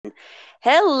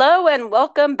Hello and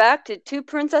welcome back to Two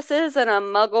Princesses in a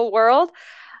Muggle World.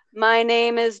 My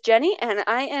name is Jenny and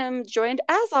I am joined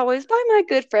as always by my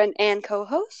good friend and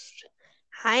co-host.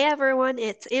 Hi everyone,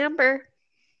 it's Amber.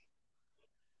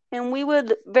 And we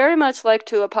would very much like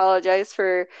to apologize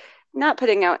for not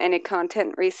putting out any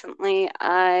content recently.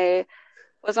 I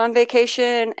was on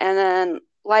vacation and then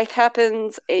life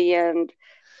happens and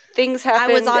things I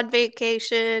was happened. on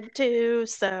vacation too,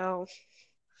 so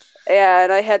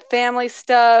And I had family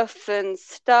stuff and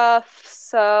stuff.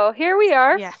 So here we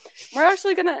are. yeah. We're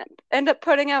actually going to end up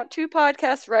putting out two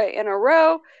podcasts right in a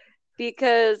row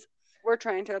because we're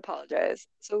trying to apologize.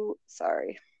 So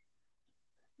sorry.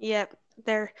 Yep.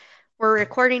 There we're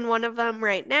recording one of them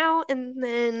right now and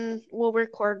then we'll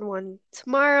record one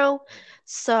tomorrow.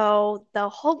 So they'll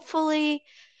hopefully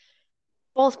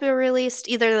both be released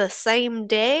either the same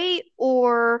day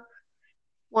or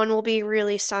one will be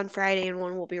released on Friday and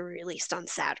one will be released on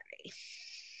Saturday.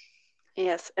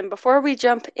 Yes. And before we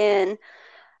jump in,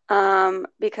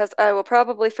 because I will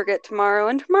probably forget tomorrow,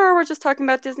 and tomorrow we're just talking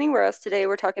about Disney, whereas today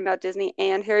we're talking about Disney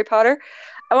and Harry Potter.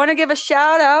 I want to give a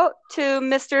shout out to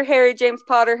Mr. Harry James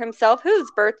Potter himself, whose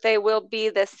birthday will be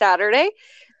this Saturday,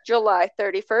 July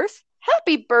 31st.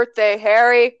 Happy birthday,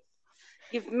 Harry!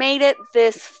 You've made it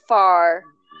this far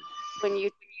when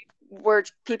you were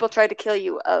people tried to kill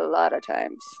you a lot of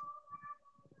times,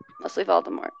 mostly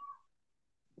Voldemort.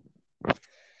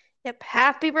 Yep.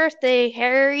 Happy birthday,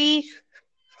 Harry.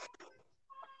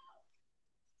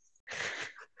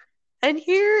 And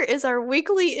here is our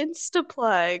weekly Insta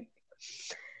plug.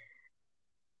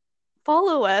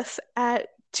 Follow us at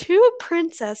two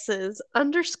princesses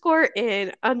underscore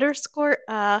in underscore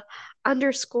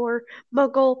underscore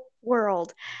muggle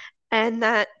world. And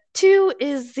that two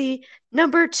is the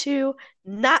number two,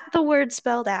 not the word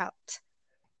spelled out.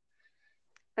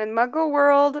 And Muggle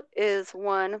World is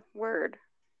one word.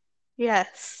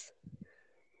 Yes.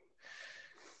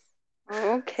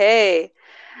 Okay.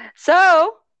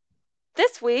 So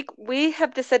this week we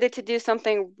have decided to do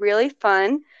something really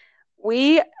fun.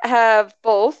 We have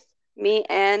both, me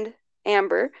and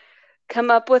Amber, come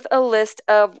up with a list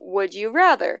of would you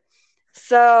rather.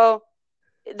 So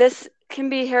this can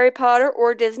be Harry Potter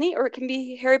or Disney, or it can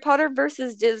be Harry Potter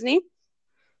versus Disney.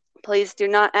 Please do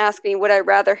not ask me would I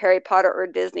rather Harry Potter or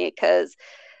Disney because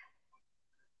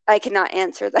I cannot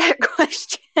answer that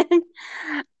question.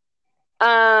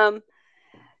 um,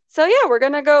 so yeah, we're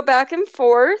gonna go back and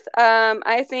forth.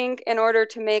 I think in order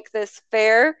to make this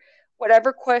fair,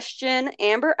 whatever question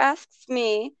Amber asks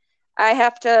me, I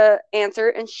have to answer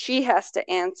and she has to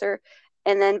answer,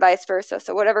 and then vice versa.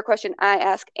 So whatever question I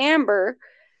ask Amber,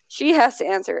 she has to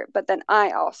answer it, but then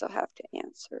I also have to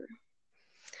answer.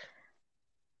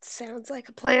 Sounds like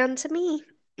a plan to me.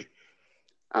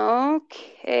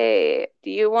 Okay. Do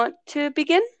you want to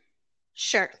begin?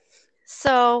 Sure.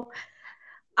 So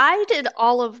I did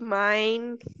all of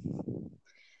mine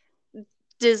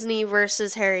Disney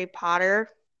versus Harry Potter,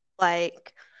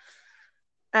 like,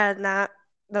 and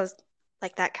those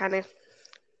like that kind of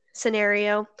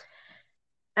scenario.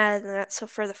 And so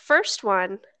for the first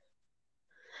one,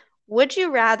 would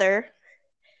you rather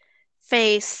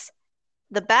face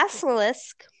the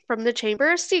basilisk from the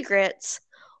Chamber of Secrets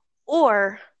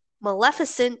or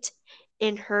Maleficent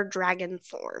in her dragon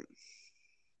form?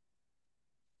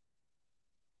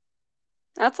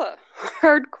 That's a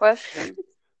hard question.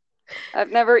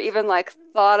 I've never even like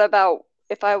thought about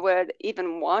if I would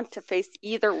even want to face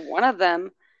either one of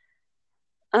them.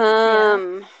 Yeah.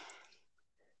 Um,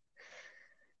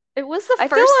 It was the I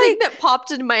feel first thing like that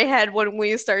popped in my head when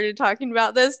we started talking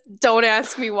about this. Don't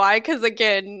ask me why, because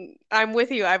again, I'm with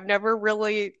you. I've never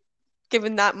really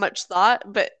given that much thought,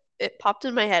 but it popped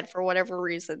in my head for whatever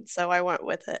reason, so I went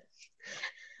with it.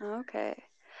 okay.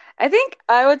 I think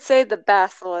I would say the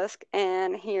basilisk,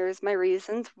 and here's my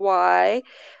reasons why.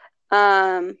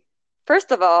 Um,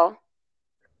 First of all,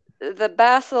 the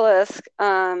basilisk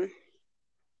will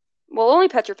only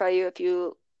petrify you if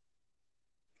you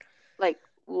like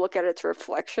look at its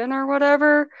reflection or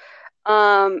whatever.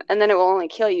 And then it will only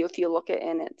kill you if you look it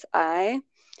in its eye.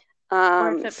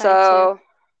 Or if it bites you. So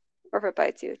or if it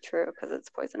bites you, true, because it's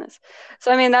poisonous.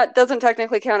 So I mean that doesn't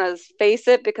technically count as face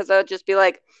it because I would just be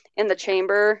like in the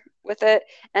chamber with it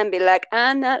and be like,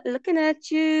 I'm not looking at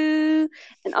you.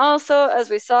 And also, as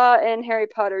we saw in Harry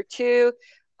Potter 2,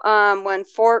 when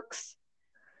Forks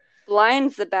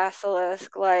blinds the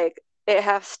basilisk, like it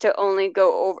has to only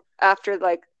go over after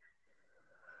like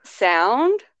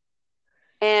sound.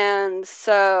 And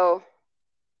so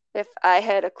if I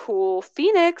had a cool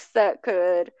phoenix that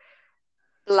could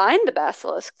blind the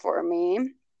basilisk for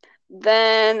me,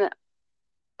 then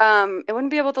it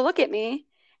wouldn't be able to look at me,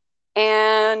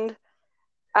 and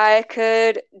I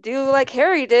could do like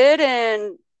Harry did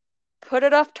and put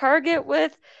it off target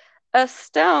with a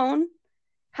stone.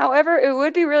 However, it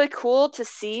would be really cool to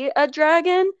see a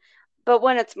dragon, but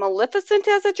when it's Maleficent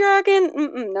as a dragon,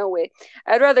 no way.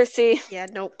 I'd rather see Yeah,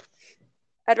 nope.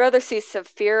 I'd rather see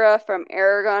Saphira from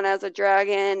Aragon as a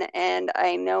dragon, and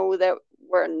I know that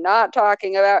we're not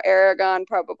talking about Aragon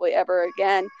probably ever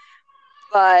again,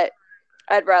 but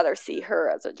I'd rather see her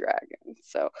as a dragon.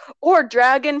 So, or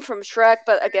Dragon from Shrek,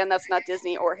 but again, that's not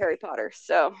Disney or Harry Potter.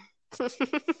 So,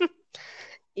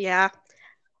 Yeah.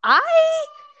 I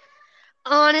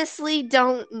honestly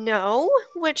don't know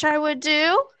which I would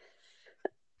do.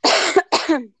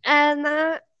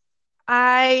 And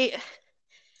I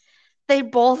they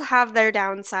both have their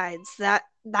downsides.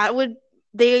 That would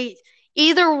they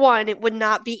either one it would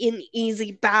not be an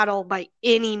easy battle by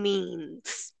any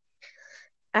means.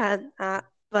 And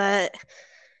but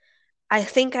I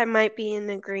think I might be in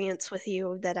agreement with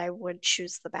you that I would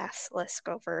choose the basilisk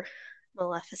over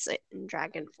Maleficent in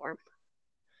dragon form.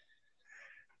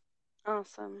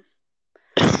 awesome.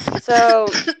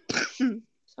 So,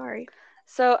 Sorry.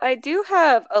 so I do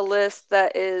have a list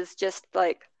that is just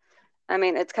like, I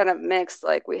mean, it's kind of mixed.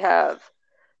 Like we have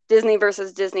Disney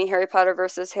versus Disney, Harry Potter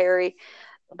versus Harry,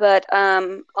 but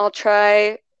I'll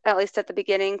try at least at the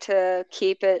beginning to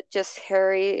keep it just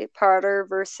Harry Potter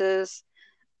versus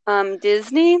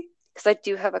Disney because I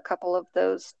do have a couple of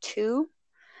those too.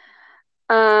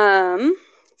 Um,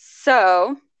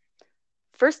 so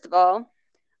first of all,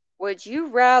 would you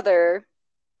rather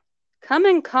come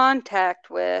in contact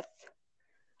with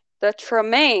the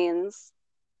Tremaines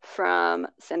from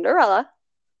Cinderella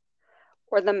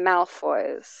or the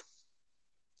Malfoys?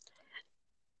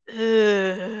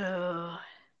 Ooh.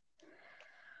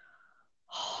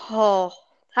 Oh,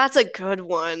 that's a good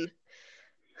one.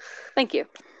 Thank you.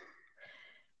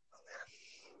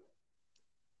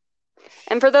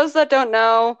 And for those that don't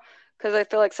know, because I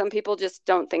feel like some people just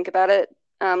don't think about it,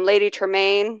 Lady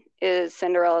Tremaine is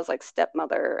Cinderella's like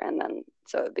stepmother, and then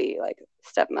so it'd be like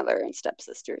stepmother and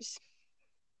stepsisters.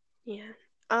 Yeah.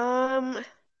 Um,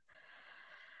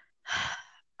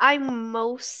 I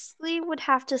mostly would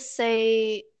have to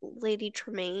say Lady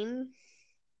Tremaine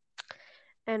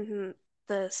and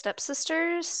the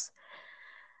stepsisters.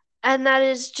 And that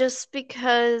is just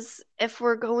because if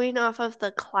we're going off of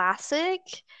the classic,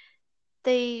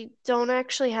 they don't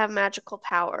actually have magical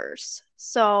powers.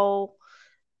 So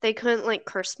they couldn't like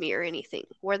curse me or anything,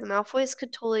 where the Malfoys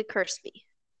could totally curse me.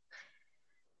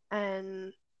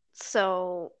 And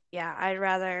so, yeah, I'd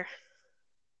rather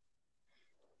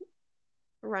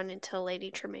run into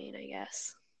Lady Tremaine, I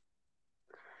guess.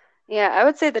 Yeah, I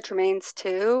would say the Tremaines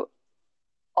too.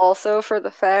 Also, for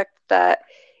the fact that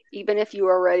even if you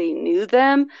already knew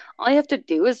them, all you have to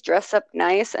do is dress up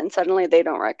nice and suddenly they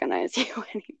don't recognize you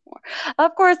anymore.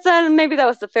 Of course, then maybe that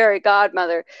was the fairy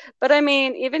godmother. But I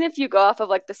mean, even if you go off of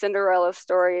like the Cinderella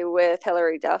story with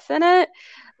Hilary Duff in it,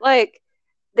 like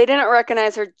they didn't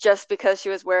recognize her just because she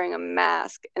was wearing a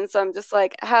mask. And so I'm just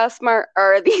like, how smart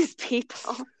are these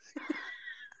people?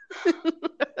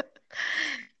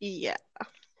 Yeah.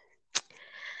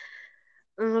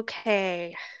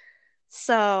 Okay.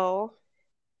 So,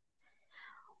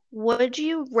 would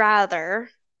you rather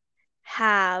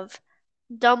have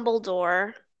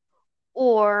Dumbledore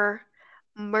or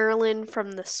Merlin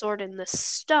from The Sword and the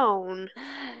Stone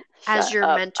as Shut your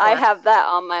up. I mentor? have that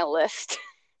on my list.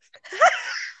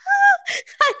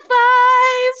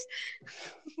 High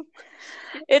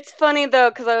It's funny though,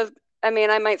 because I mean,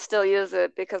 I might still use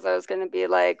it because I was going to be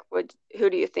like, who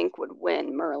do you think would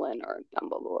win, Merlin or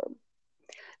Dumbledore?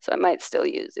 So I might still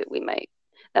use it.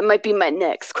 That might be my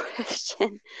next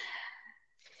question.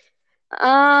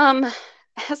 Um,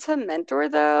 as a mentor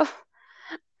though,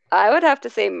 I would have to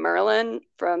say Merlin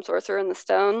from Sorcerer in the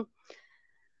Stone.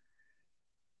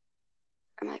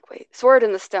 I'm like, wait, Sword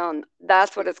in the Stone.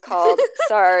 That's what it's called.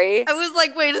 Sorry. I was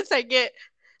like, wait a second,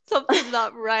 something's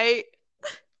not right.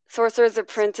 Sorcerer's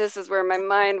Apprentice is where my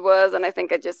mind was, and I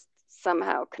think I just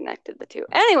somehow connected the two.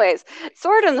 Anyways,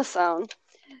 Sword in the Stone.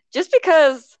 Just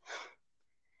because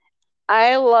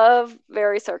I love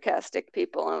very sarcastic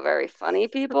people and very funny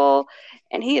people,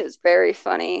 and he is very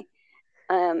funny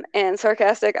and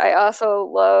sarcastic. I also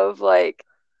love like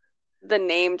the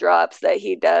name drops that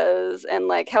he does and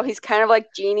like how he's kind of like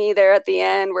Genie there at the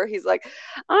end where he's like,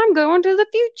 I'm going to the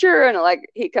future. And like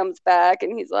he comes back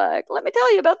and he's like, let me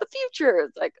tell you about the future.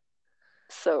 It's like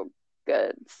so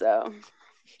good. So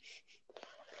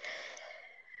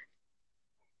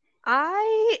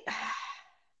I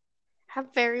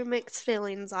have very mixed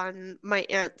feelings on my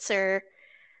answer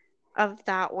of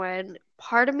that one.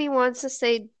 Part of me wants to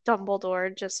say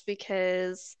Dumbledore just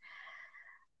because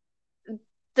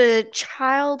the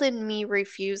child in me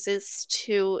refuses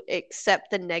to accept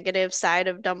the negative side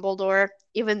of Dumbledore,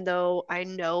 even though I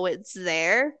know it's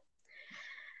there.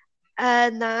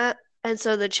 And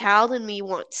so the child in me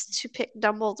wants to pick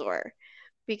Dumbledore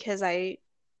because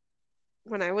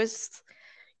when I was,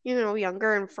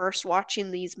 younger and first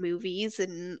watching these movies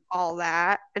and all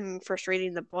that and first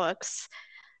reading the books,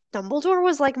 Dumbledore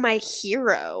was like my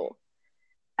hero.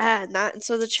 And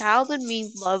so the child in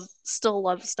me still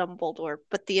loves Dumbledore,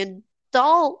 but the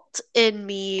adult in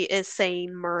me is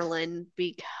saying Merlin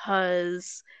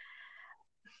because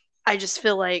I just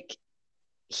feel like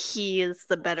he is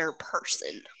the better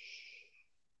person.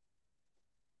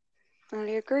 I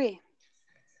agree.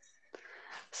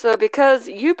 So because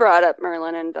you brought up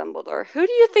Merlin and Dumbledore, who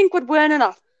do you think would win in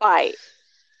a fight?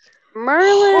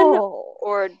 Merlin Oh,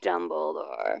 or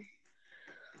Dumbledore?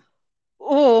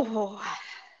 oh,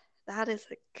 that is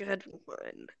a good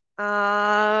one.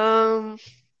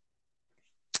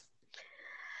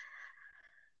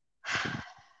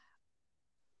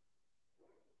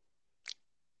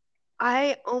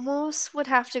 I almost would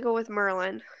have to go with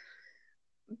Merlin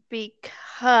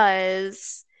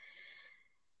because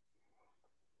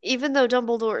even though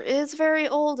Dumbledore is very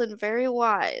old and very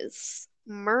wise,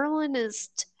 Merlin is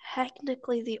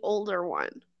technically the older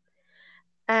one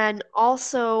and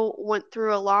also went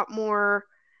through a lot more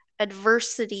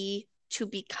adversity to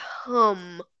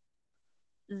become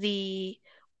the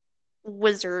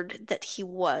wizard that he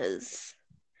was.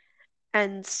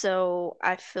 And so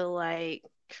I feel like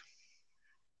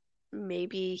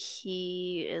maybe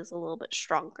he is a little bit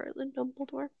stronger than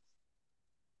Dumbledore,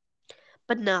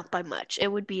 but not by much. It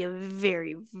would be a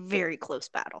very, very close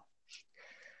battle.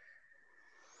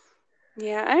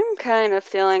 Yeah, I'm kind of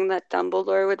feeling that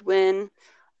Dumbledore would win.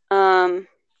 Um,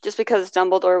 just because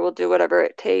Dumbledore will do whatever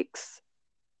it takes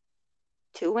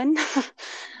to win.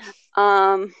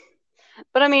 um,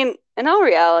 but I mean, in all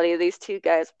reality, these two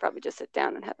guys probably just sit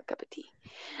down and have a cup of tea.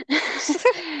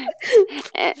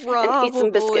 and eat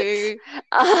some biscuits. Probably.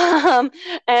 Um,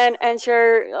 and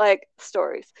share like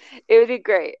stories. It would be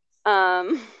great.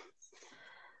 Um,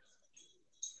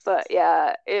 but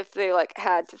yeah, if they like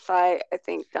had to fight, I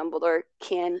think Dumbledore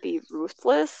can be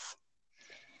ruthless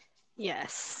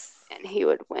Yes. and he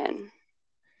would win.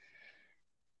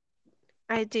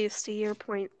 I do see your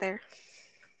point there.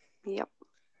 Yep.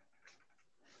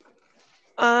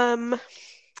 Um,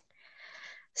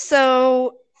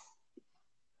 so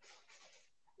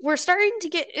we're starting to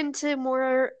get into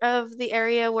more of the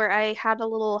area where I had a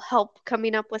little help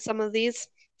coming up with some of these.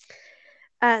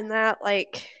 And that,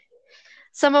 like,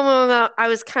 some of them I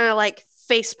was kind of like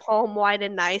face palm. Why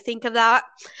didn't I think of that?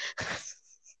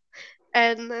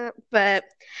 But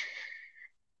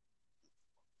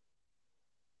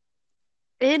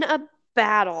in a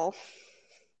battle,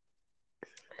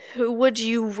 who would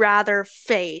you rather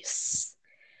face?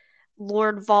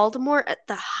 Lord Voldemort at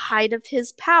the height of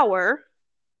his power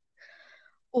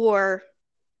or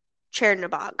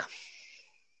Chernabog?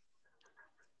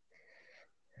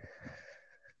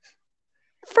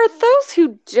 For those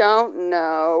who don't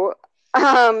know,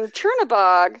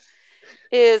 Chernabog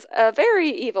is a very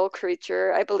evil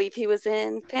creature. I believe he was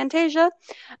in Fantasia.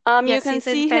 You Yes, can he's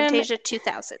in see him Fantasia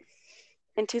 2000.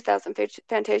 in 2000,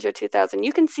 Fantasia 2000.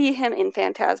 You can see him in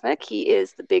Phantasmic. He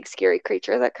is the big scary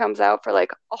creature that comes out for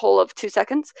like a whole of 2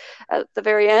 seconds at the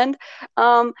very end.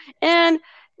 And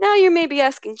now you may be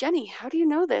asking, Jenny, how do you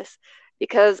know this?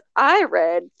 Because I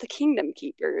read The Kingdom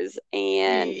Keepers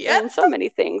and Yep. learned so many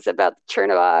things about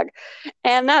Chernabog.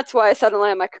 And that's why suddenly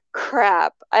I'm like,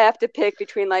 crap, I have to pick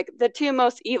between like the two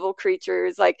most evil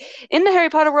creatures, like in the Harry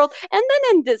Potter world and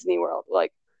then in Disney World.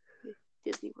 Like,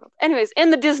 Disney World. Anyways, in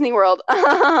the Disney World.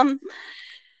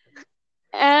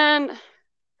 And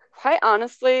quite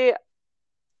honestly,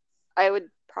 I would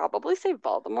probably say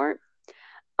Voldemort.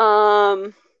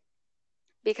 Um,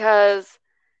 because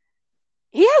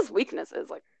he has weaknesses.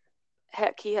 Like,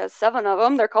 heck, he has 7 of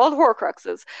them. They're called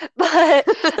Horcruxes. But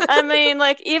I mean,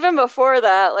 like, even before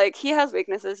that, like, he has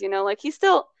weaknesses, like,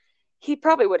 he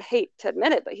probably would hate to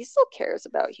admit it, but he still cares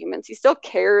about humans. He still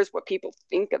cares what people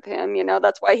think of him.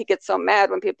 That's why he gets so mad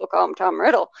when people call him Tom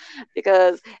Riddle,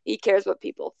 because he cares what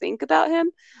people think about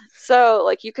him. So,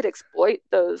 like, you could exploit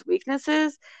those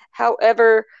weaknesses.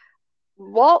 However,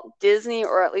 Walt Disney,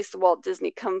 or at least the Walt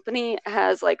Disney Company,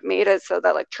 has like made it so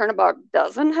that like Chernabog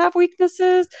doesn't have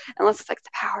weaknesses unless it's like the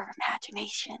power of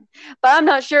imagination. But I'm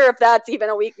not sure if that's even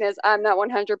a weakness. I'm not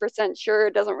 100% sure.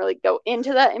 It doesn't really go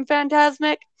into that in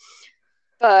Phantasmic.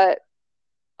 But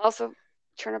also,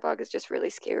 Chernobog is just really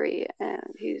scary and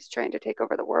he's trying to take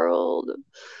over the world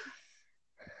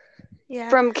Yeah.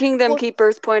 from Kingdom Well,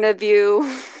 Keeper's point of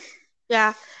view.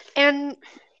 yeah. And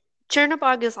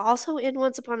Chernobog is also in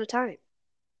Once Upon a Time.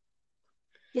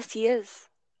 Yes, he is.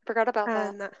 Forgot about that.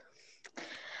 And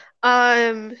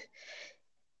um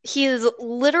he is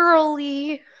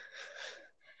literally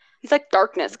He's like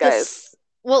darkness, guys. this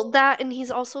well that and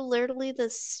he's also literally the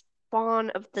spawn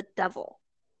of the devil.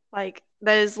 Like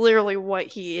that is literally what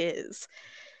he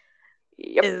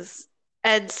Yep. is.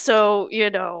 And so,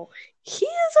 he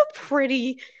is a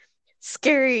pretty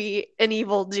scary and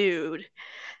evil dude.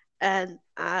 And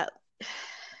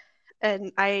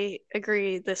I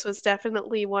agree this was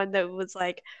definitely one that was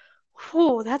like,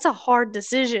 whew, that's a hard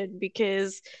decision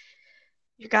because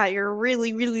you got your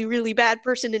really, really, really bad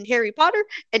person in Harry Potter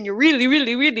and your really,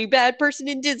 really, really bad person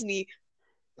in Disney.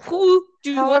 Who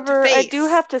do you want to However, I do face?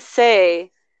 have to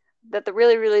say that the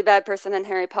really, really bad person in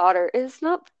Harry Potter is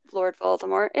not Lord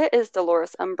Voldemort. It is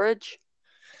Dolores Umbridge.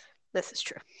 This is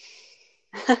true.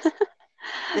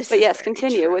 This But is yes, very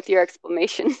continue true. with your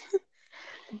explanation.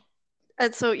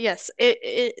 And so, yes,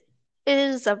 it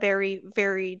is a very,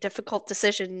 very difficult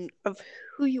decision of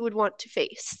who you would want to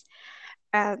face.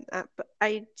 And but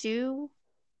I do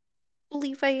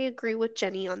believe I agree with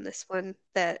Jenny on this one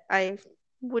that I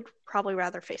would probably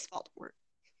rather face Voldemort.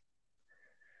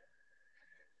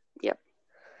 Yep,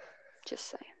 just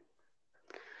saying.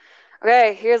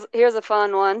 Okay, here's a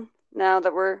fun one. Now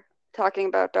that we're talking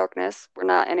about darkness, we're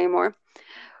not anymore.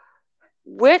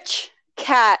 Which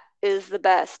cat is the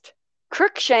best?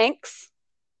 Crookshanks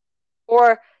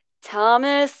or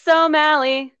Thomas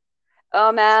O'Malley?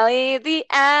 O'Malley the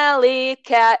alley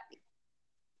cat.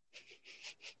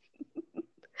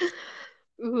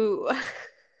 Ooh,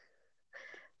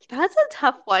 that's a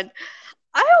tough one.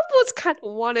 I almost kind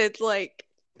of wanted like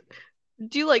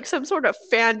do like some sort of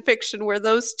fan fiction where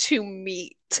those two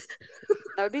meet.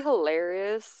 That would be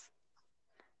hilarious.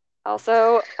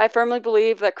 Also, I firmly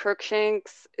believe that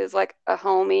Crookshanks is like a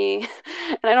homie.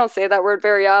 And I don't say that word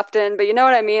very often, but you know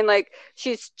what I mean? Like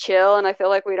she's chill, and I feel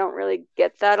like we don't really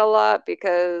get that a lot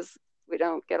because we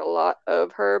don't get a lot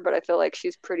of her, but I feel like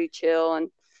she's pretty chill and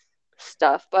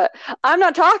stuff. But I'm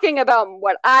not talking about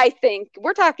what I think.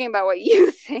 We're talking about what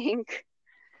you think.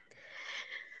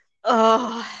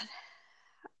 Oh,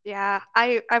 yeah.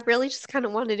 I really just kind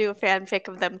of want to do a fanfic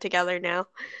of them together now.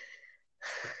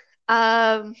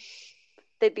 Um,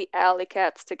 They'd be alley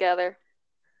cats together.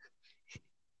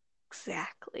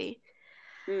 exactly.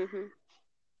 Hmm.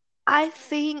 I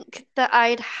think that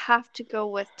I'd have to go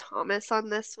with Thomas on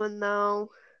this one though,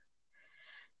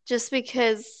 just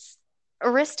because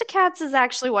Aristocats is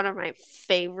actually one of my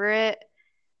favorite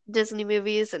Disney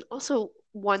movies and also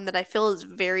one that I feel is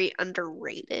very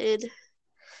underrated.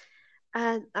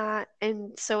 And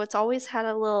so I've always had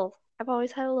a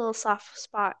little soft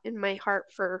spot in my heart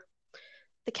for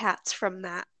the cats from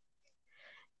that,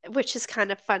 which is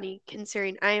kind of funny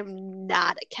considering I am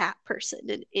not a cat person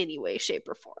in any way, shape,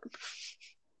 or form.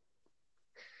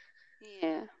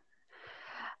 Yeah.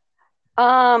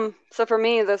 So for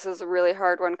me, this is a really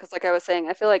hard one because, like I was saying,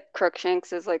 I feel like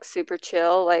Crookshanks is like super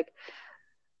chill. Like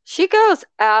she goes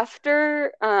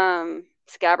after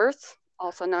Scabbers,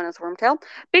 also known as Wormtail,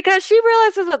 because she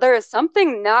realizes that there is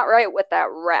something not right with that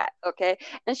rat, okay?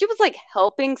 And she was like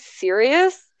helping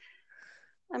Sirius.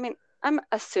 I mean, I'm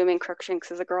assuming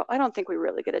Crookshanks is a girl. I don't think we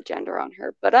really get a gender on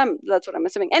her, but that's what I'm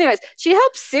assuming. Anyways, she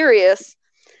helps Sirius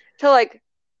to like,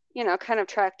 kind of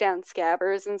track down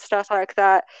Scabbers and stuff like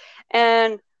that.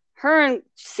 And her and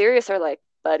Sirius are like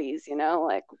buddies,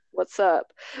 like what's up?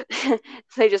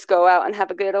 They just go out and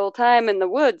have a good old time in the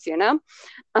woods.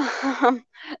 Um,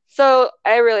 so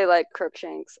I really like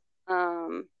Crookshanks.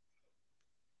 Um,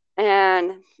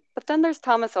 and but then there's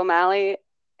Thomas O'Malley,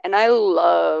 and I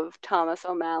love Thomas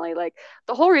O'Malley. Like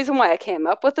the whole reason why I came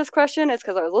up with this question is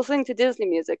because I was listening to Disney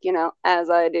music, as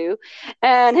I do,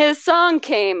 and his song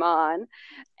came on,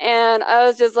 and I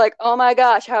was just like, oh my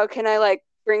gosh, how can I like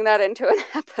bring that into an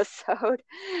episode?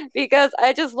 Because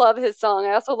I just love his song.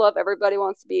 I also love Everybody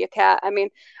Wants to Be a Cat. I mean,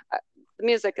 the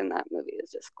music in that movie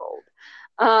is just gold.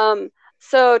 Um,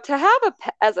 so to have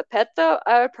as a pet though,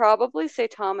 I would probably say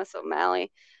Thomas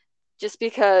O'Malley just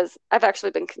because I've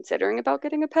actually been considering about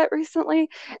getting a pet recently,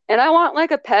 and I want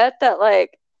like a pet that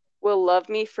like will love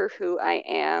me for who I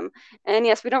am. And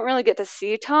yes, we don't really get to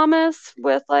see Thomas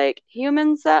with like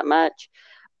humans that much,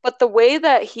 but the way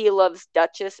that he loves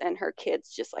Duchess and her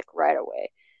kids just like right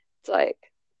away, it's like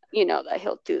that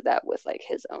he'll do that with like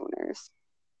his owners.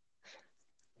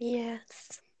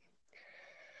 Yes.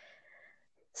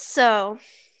 So,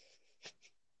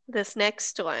 this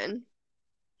next one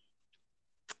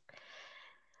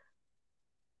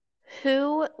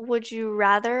Who would you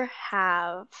rather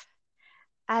have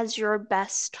as your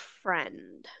best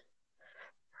friend?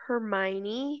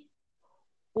 Hermione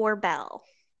or Belle?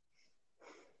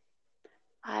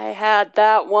 I had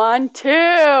that one too.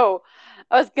 I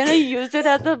was gonna use it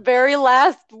as the very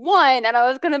last one, and I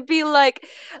was gonna be like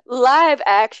live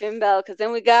action Belle, because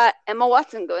then we got Emma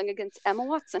Watson going against Emma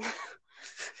Watson.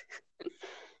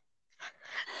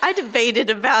 I debated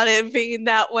about it being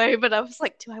that way, but I was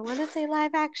like, do I want to say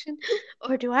live action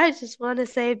or do I just want to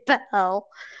say Belle?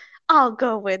 I'll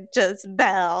go with just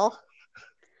Belle.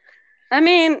 I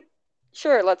mean,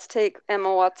 sure, let's take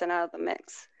Emma Watson out of the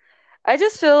mix. I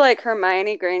just feel like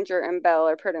Hermione Granger and Belle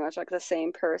are pretty much like the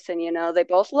same person, you know. They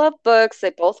both love books, they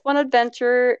both want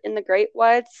adventure in the great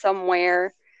wide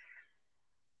somewhere.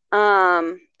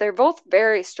 They're both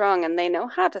very strong and they know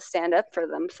how to stand up for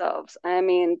themselves. I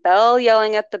mean, Belle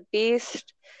yelling at the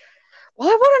beast, "Well,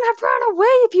 I wouldn't have run away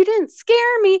if you didn't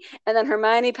scare me." And then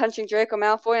Hermione punching Draco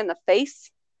Malfoy in the face.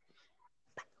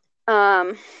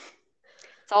 Um,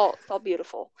 it's all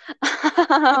beautiful.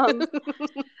 um,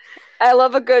 I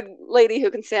love a good lady who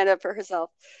can stand up for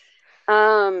herself.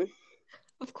 Um,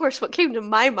 Of course, what came to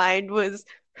my mind was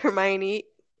Hermione,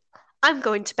 I'm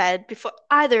going to bed before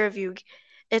either of you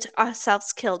get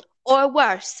ourselves killed, or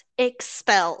worse,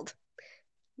 expelled.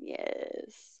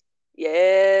 yes.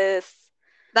 Yes.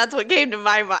 That's what came to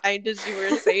my mind as you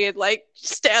were saying, like,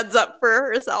 stands up for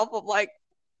herself. I'm like,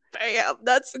 bam,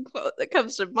 that's the quote that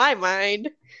comes to my mind.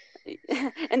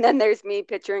 And then there's me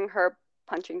picturing her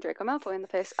punching Draco Malfoy in the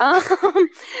face.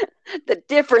 The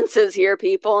differences here,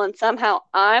 people, and somehow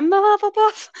I'm the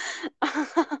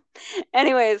Hufflepuff.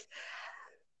 Anyways,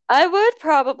 I would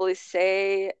probably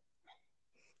say,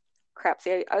 crap.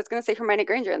 See, I was gonna say Hermione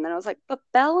Granger, and then I was like, but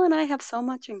Belle and I have so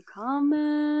much in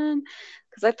common,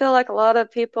 because I feel like a lot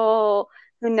of people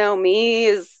who know me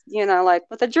is, like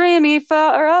with a dreamy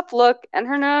far up look and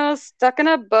her nose stuck in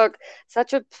a book.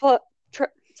 Such a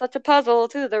such a puzzle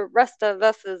to the rest of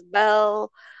us is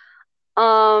Belle.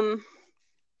 Um,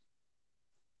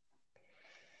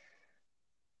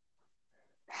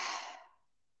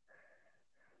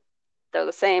 they're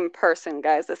the same person,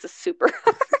 guys. This is super.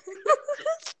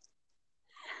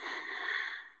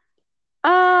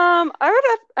 I would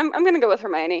have. I'm gonna go with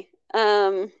Hermione.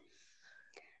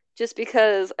 Just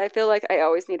because I feel like I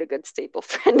always need a good staple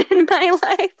friend in my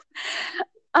life.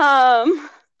 Um,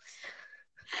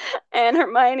 and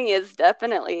Hermione is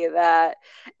definitely that.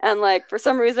 And like for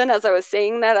some reason, as I was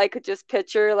saying that, I could just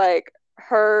picture like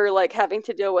her like having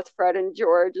to deal with Fred and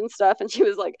George and stuff, and she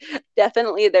was like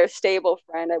definitely their stable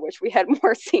friend. I wish we had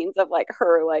more scenes of like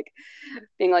her like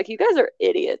being like, "You guys are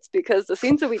idiots," because the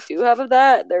scenes that we do have of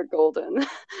that, they're golden.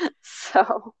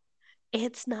 So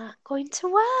It's not going to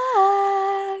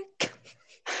work.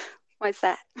 why's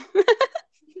that?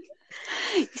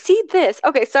 You see this?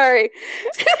 Okay, sorry.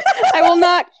 I will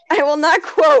not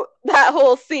quote that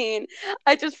whole scene.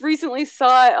 I just recently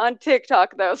saw it on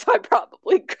TikTok though, so I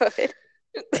probably could.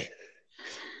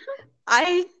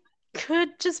 I could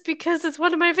just because it's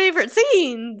one of my favorite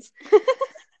scenes.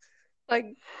 Like,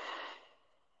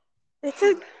 it's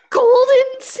a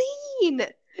golden scene.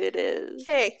 It is.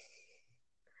 Okay.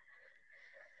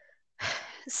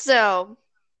 So,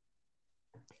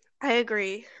 I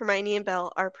agree. Hermione and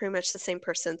Belle are pretty much the same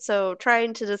person. So,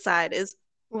 trying to decide is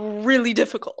really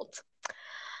difficult.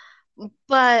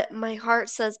 But my heart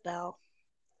says Belle.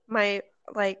 My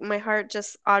heart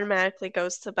just automatically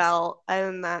goes to Belle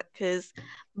and that because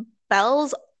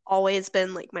Belle's always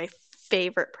been like my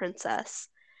favorite princess.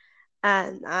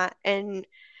 And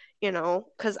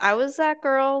because I was that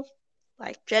girl,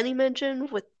 like Jenny mentioned,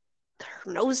 with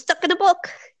her nose stuck in a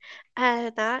book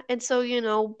and so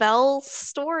Belle's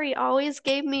story always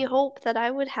gave me hope that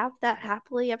I would have that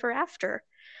happily ever after.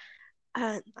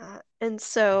 And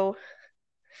so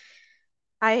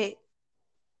I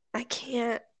I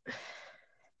can't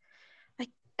I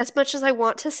as much as I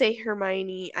want to say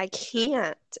Hermione, I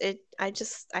can't. I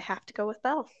have to go with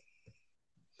Belle.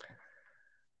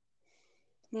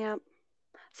 Yeah.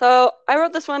 So I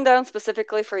wrote this one down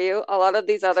specifically for you. A lot of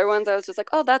these other ones, I was just like,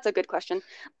 oh, that's a good question.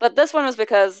 But this one was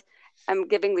because I'm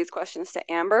giving these questions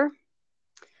to Amber.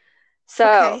 So,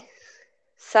 Okay.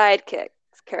 sidekick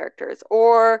characters,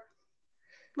 or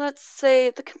let's say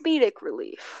the comedic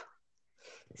relief.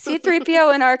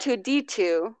 C3PO and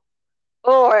R2D2,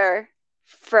 or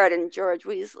Fred and George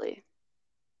Weasley.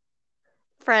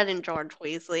 Fred and George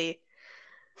Weasley.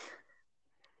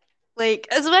 Like,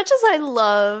 as much as I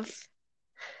love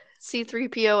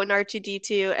C3PO and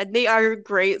R2D2, and they are a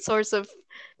great source of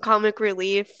comic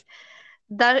relief,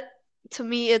 that to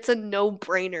me, it's a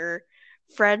no-brainer.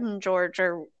 Fred and George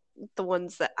are the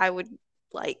ones that I would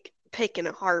like pick in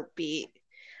a heartbeat.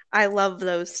 I love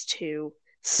those two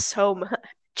so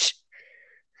much.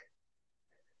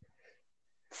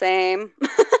 Same.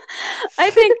 I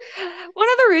think one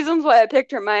of the reasons why I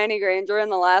picked Hermione Granger in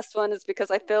the last one is because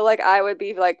I feel like I would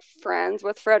be like friends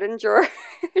with Fred and George.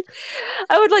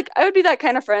 I would be that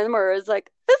kind of friend where it's like,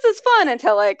 this is fun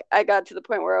until like I got to the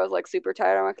point where I was like super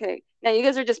tired. I'm like, okay, now you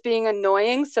guys are just being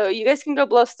annoying, so you guys can go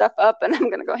blow stuff up and I'm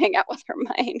gonna go hang out with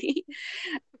Hermione.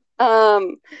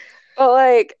 Um, but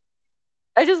like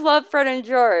I just love Fred and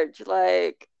George.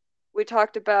 Like we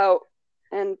talked about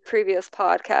in previous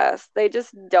podcasts, they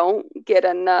just don't get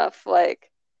enough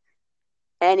like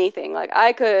anything. Like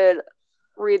I could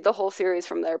read the whole series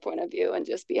from their point of view and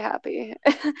just be happy.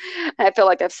 I feel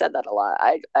like I've said that a lot.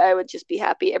 I would just be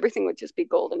happy. Everything would just be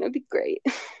golden. It'd be great.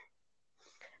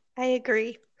 I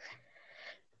agree.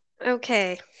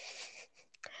 Okay.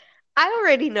 I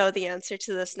already know the answer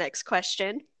to this next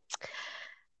question.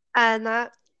 And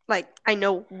that, like, I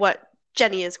know what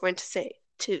Jenny is going to say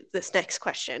to this next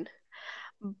question.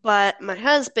 But my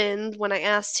husband, when I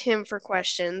asked him for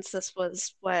questions, this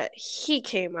was what he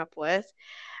came up with.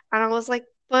 And I was like,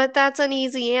 but that's an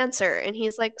easy answer. And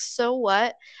he's like, so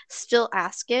what? Still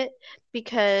ask it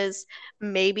because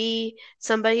maybe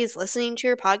somebody's listening to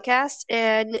your podcast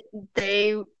and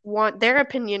they want their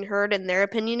opinion heard, and their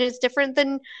opinion is different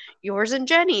than yours and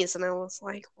Jenny's. And I was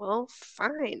like, well,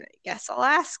 fine. I guess I'll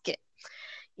ask it,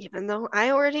 even though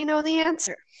I already know the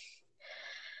answer.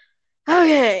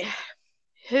 Okay.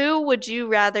 Who would you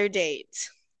rather date?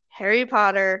 Harry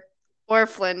Potter or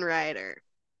Flynn Rider?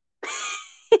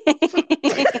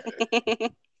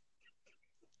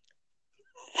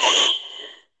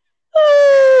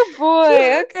 Oh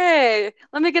boy. Okay.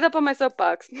 Let me get up on my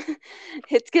soapbox.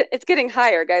 It's getting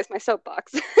higher, guys, my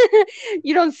soapbox.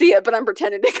 You don't see it, but I'm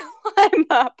pretending to climb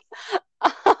up.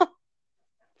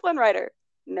 Flynn Rider,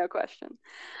 no question.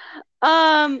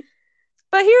 Um,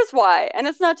 but here's why. And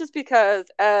it's not just because,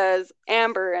 as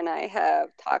Amber and I have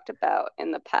talked about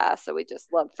in the past, so we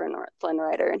just love Flynn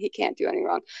Rider and he can't do any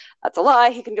wrong. That's a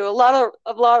lie. He can do a lot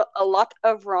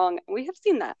of wrong. We have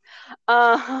seen that.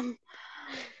 Um,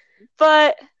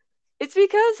 but it's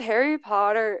because Harry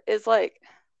Potter is like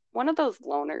one of those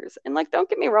loners. And like, don't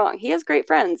get me wrong, he has great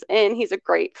friends and he's a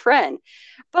great friend.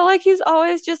 But like, he's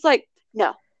always just like,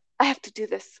 no, I have to do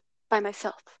this by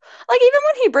myself. Like, even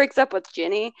when he breaks up with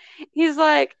Ginny, he's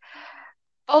like,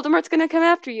 Voldemort's going to come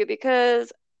after you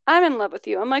because I'm in love with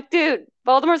you. I'm like, dude,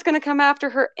 Voldemort's going to come after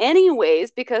her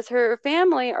anyways because her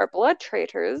family are blood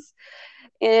traitors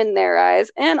in their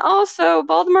eyes. And also,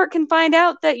 Voldemort can find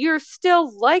out that you're still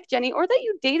like Jenny or that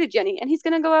you dated Jenny, and he's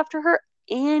going to go after her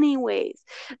anyways.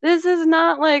 This is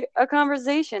not like a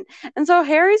conversation. And so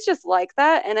Harry's just like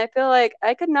that. And I feel like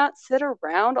I could not sit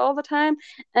around all the time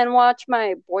and watch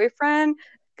my boyfriend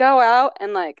go out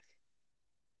and like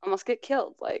almost get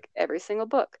killed like every single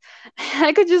book.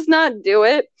 I could just not do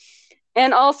it.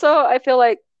 And also, I feel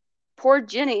like poor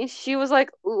Ginny, she was like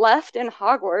left in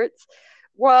Hogwarts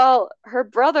while her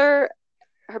brother,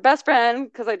 her best friend,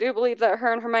 because I do believe that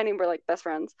her and Hermione were like best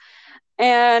friends,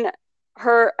 and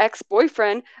her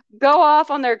ex-boyfriend go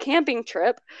off on their camping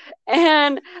trip,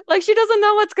 and like she doesn't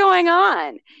know what's going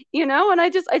on, you know. And I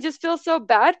just feel so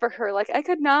bad for her. Like I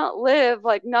could not live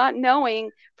like not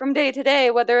knowing from day to day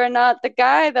whether or not the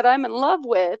guy that I'm in love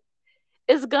with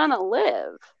is gonna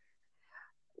live.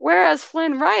 Whereas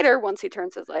Flynn Rider, once he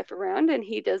turns his life around and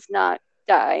he does not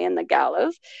die in the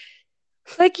gallows,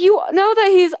 like you know that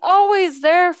he's always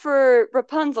there for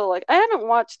Rapunzel. Like I haven't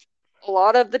watched a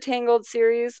lot of the Tangled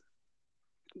series,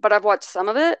 but I've watched some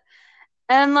of it,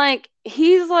 and like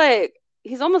he's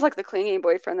almost like the clingy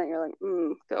boyfriend that you're like,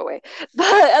 go away.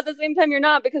 But at the same time, you're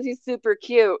not because he's super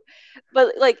cute.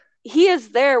 But like he is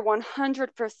there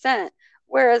 100%,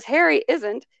 whereas Harry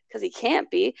isn't because he can't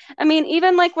be. I mean,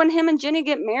 even like when him and Ginny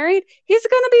get married, he's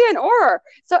gonna be an Auror.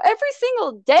 So every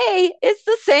single day is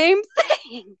the same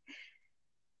thing.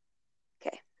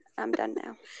 Okay, I'm done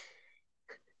now.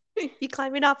 You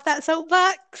climbing off that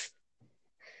soapbox?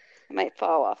 I might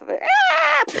fall off of it.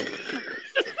 Ah!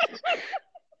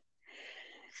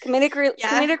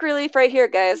 Comedic relief right here,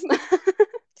 guys.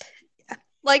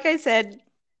 Like I said,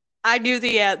 I knew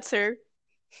the answer.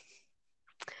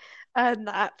 And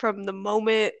that from the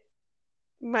moment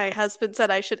my husband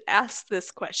said I should ask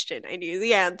this question, I knew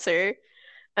the answer.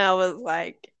 And I was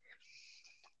like,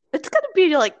 it's gonna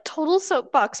be like total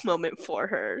soapbox moment for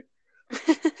her.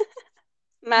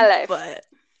 My life. But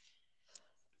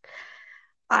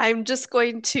I'm just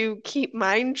going to keep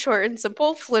mine short and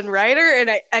simple. Flynn Rider, and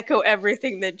I echo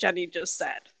everything that Jenny just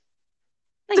said.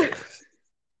 Thank you.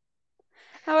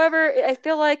 However, I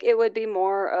feel like it would be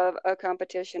more of a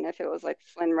competition if it was like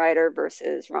Flynn Rider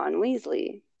versus Ron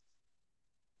Weasley.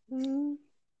 Mm,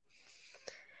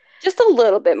 Just a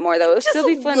little bit more though. It would just still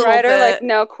be a Flynn little Rider, like bit.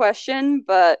 no question,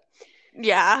 but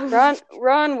Yeah.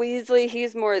 Ron Weasley,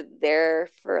 he's more there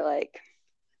for like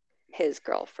his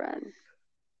girlfriend.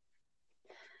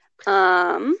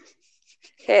 Um,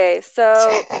 okay,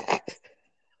 so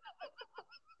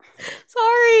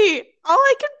Sorry. All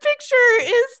I can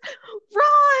picture is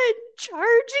Ron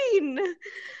charging,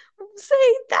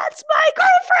 saying, "That's my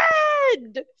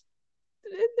girlfriend!"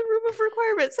 In the room of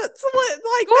requirements. That's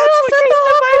Goyle what set came the to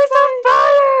whole my place on mind.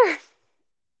 fire.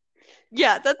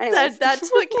 Yeah, Anyways, that's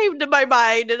what came to my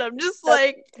mind, and I'm just that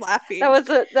like that laughing. was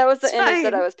the It's image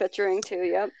that I fine. was picturing too.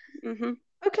 Yep. Mm-hmm.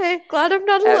 Okay, glad I'm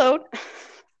not alone.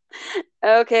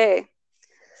 Okay.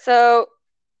 So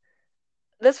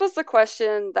this was the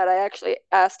question that I actually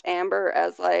asked Amber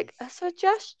as like a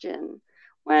suggestion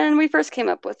when we first came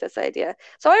up with this idea.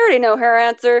 So I already know her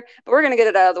answer, but we're gonna get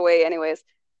it out of the way anyways.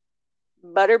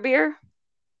 Butterbeer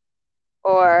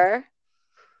or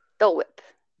Dole Whip?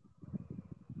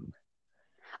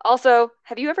 Also,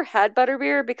 have you ever had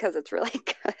butterbeer? Because it's really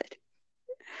good.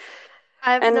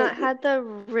 I've And not had the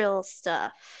real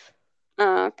stuff.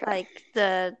 okay.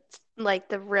 Like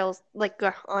the real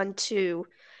onto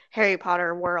Harry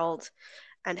Potter world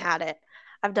and had it.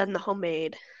 I've done the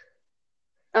homemade.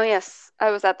 Oh yes,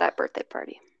 I was at that birthday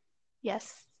party.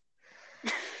 Yes.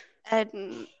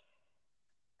 And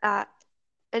uh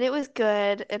and it was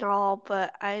good and all,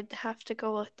 but I'd have to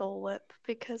go with Dole Whip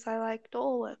because I like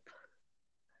Dole Whip.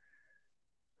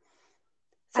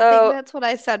 I think So, that's what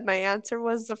I said my answer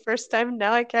was the first time.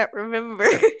 Now I can't remember.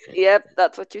 yep,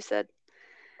 that's what you said.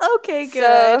 Okay,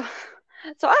 good. So,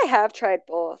 so I have tried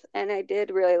both, and I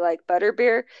did really like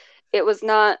butterbeer. It was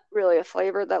not really a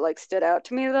flavor that like stood out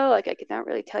to me though. Like I could not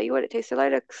really tell you what it tasted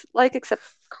like except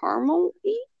caramel.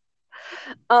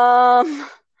 Um,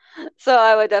 so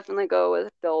I would definitely go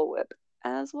with Dole Whip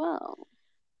as well.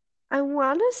 I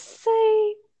want to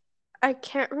say I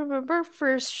can't remember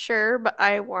for sure, but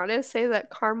I want to say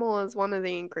that caramel is one of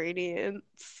the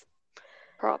ingredients.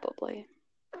 Probably.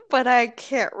 But I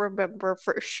can't remember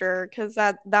for sure because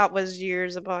that was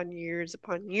years upon years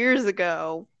upon years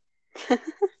ago.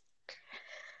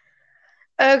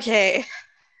 Okay,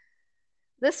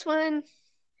 this one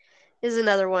is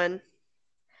another one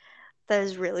that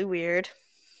is really weird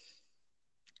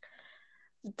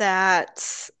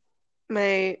that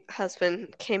my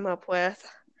husband came up with,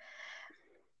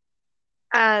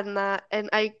 and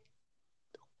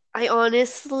I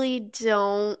honestly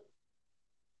don't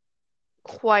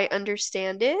quite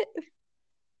understand it,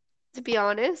 to be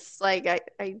honest. Like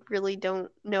I really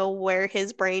don't know where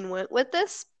his brain went with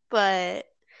this, but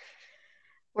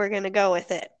we're gonna go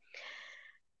with it.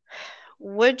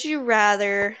 Would you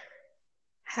rather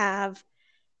have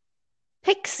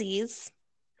pixies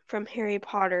from Harry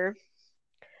Potter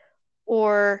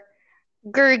or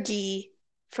Gurgi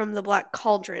from the Black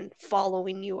Cauldron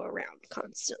following you around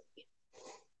constantly?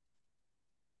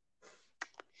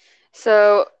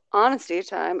 So, honesty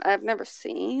time, I've never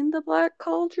seen the Black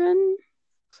Cauldron,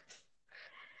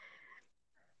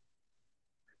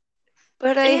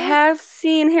 but I It have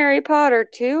seen Harry Potter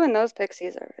too, and those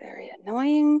pixies are very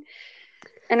annoying.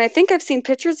 And I think I've seen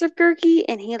pictures of Gurgi,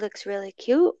 and he looks really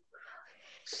cute.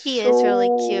 He is really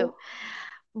cute. So,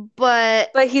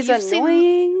 But but he's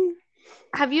annoying.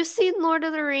 have you seen Lord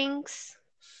of the Rings?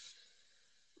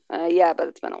 Yeah, but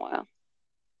it's been a while.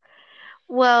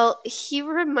 Well, he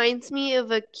reminds me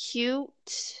of a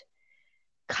cute,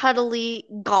 cuddly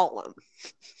Gollum.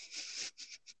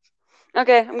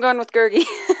 Okay, I'm going with Gurgi.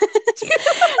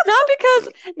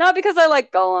 Not because I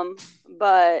like Gollum,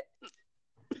 but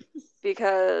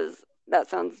because that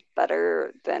sounds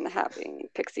better than having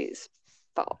pixies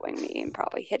following me and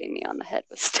probably hitting me on the head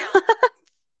with stuff.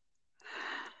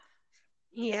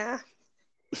 Yeah.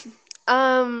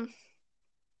 Um,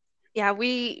 yeah,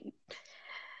 we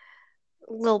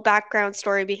little background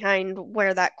story behind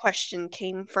where that question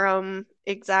came from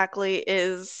exactly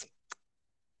is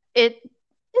it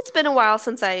it's been a while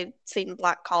since I'd seen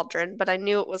Black Cauldron, but I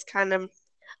knew it was kind of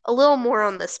a little more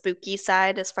on the spooky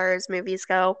side as far as movies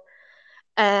go.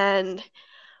 And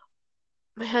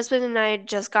my husband and I had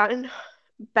just gotten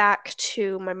back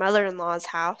to my mother-in-law's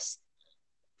house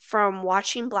from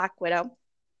watching Black Widow,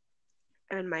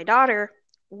 and my daughter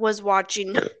was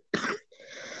watching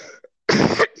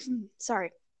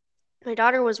sorry. My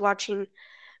daughter was watching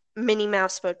Minnie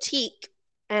Mouse Boutique,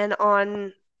 and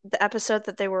on the episode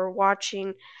that they were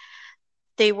watching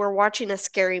a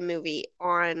scary movie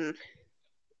on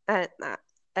that.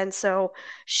 And so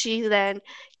she then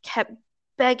kept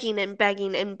begging and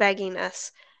begging and begging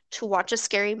us to watch a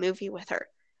scary movie with her.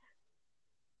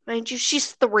 Mind you,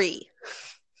 she's 3.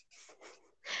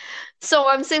 So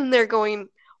I'm sitting there going,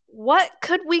 what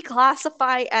could we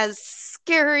classify as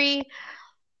scary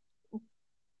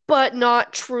but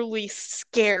not truly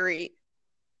scary?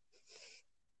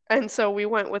 And so we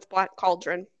went with Black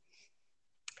Cauldron.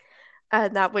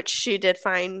 And that which she did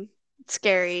find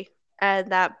scary.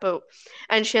 And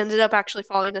she ended up actually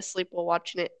falling asleep while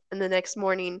watching it. And the next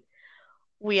morning,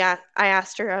 I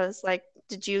asked her, I was like,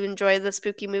 did you enjoy the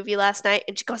spooky movie last night?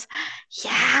 And she goes,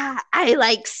 yeah, I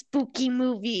like spooky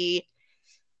movie.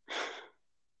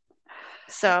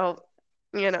 So,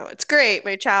 it's great.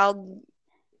 My child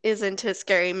is into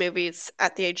scary movies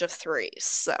at the age of 3.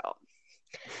 So,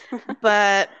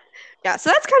 but yeah,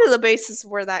 so that's kind of the basis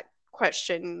where that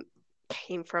question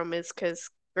came from, is because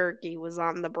Gergie was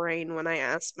on the brain when I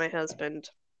asked my husband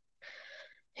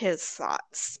his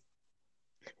thoughts.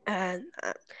 And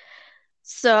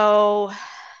so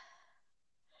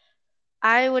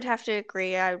I would have to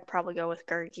agree. I would probably go with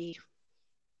Gergie.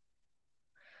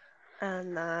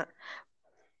 And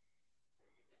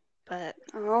but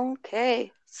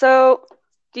Okay. So,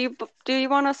 do you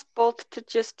want us both to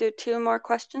just do 2 more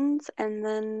questions and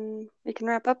then we can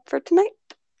wrap up for tonight?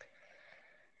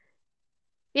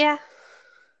 yeah.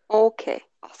 Okay,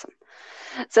 awesome.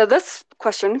 So this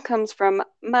question comes from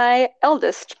my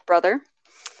eldest brother.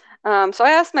 So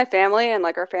I asked my family and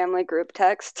like our family group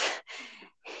text,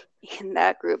 and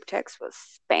that group text was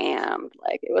spammed.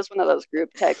 Like it was one of those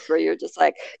group texts where you're just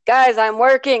like, guys, I'm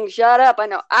working, shut up. I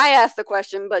know I asked the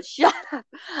question, but shut up.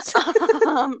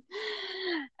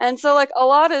 And so like a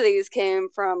lot of these came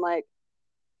from like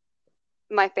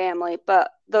my family,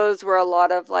 but those were a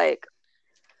lot of like,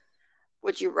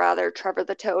 would you rather Trevor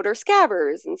the Toad or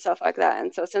Scabbers and stuff like that.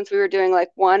 And so since we were doing like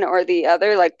one or the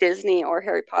other, like Disney or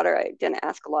Harry Potter, I didn't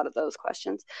ask a lot of those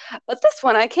questions. But this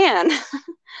one I can.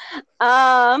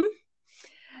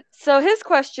 So his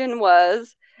question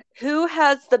was, who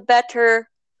has the better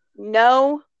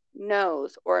no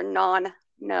nose or non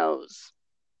nose?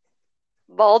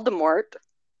 Voldemort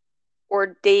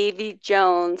or Davy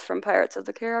Jones from Pirates of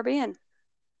the Caribbean?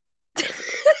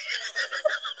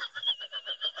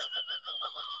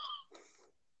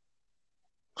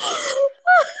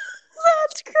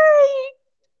 That's great.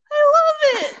 I love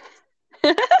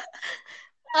it.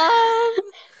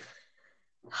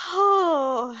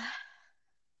 Oh,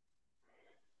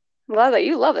 I'm glad that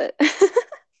you love it.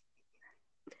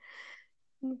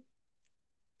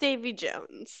 Davy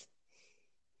Jones.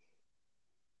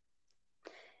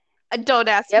 Don't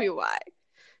ask Yep. me why.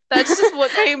 That's just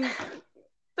what came.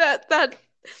 That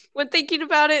when thinking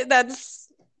about it,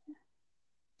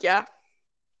 yeah,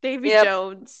 Davy Yep.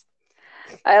 Jones.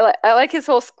 I like his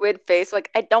whole squid face.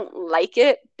 Like I don't like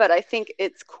it, but I think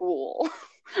it's cool.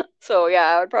 So yeah,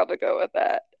 I would probably go with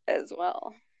that as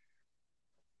well.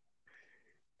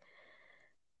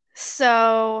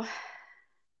 So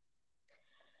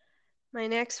my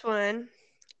next one,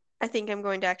 I think I'm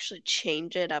going to actually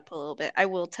change it up a little bit. I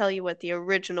will tell you what the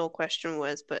original question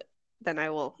was, but then I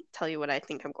will tell you what I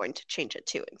think I'm going to change it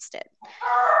to instead.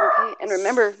 Okay, and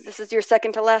remember, this is your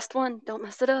second to last one. Don't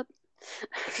mess it up.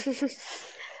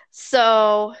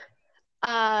 So,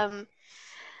 my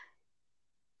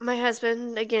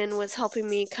husband again was helping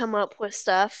me come up with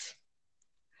stuff,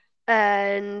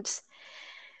 and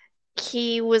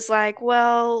he was like,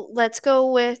 "Well,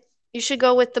 you should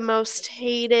go with the most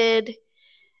hated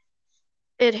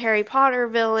in Harry Potter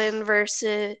villain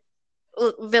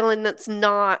that's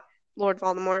not Lord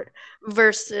Voldemort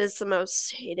versus the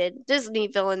most hated Disney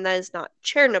villain that is not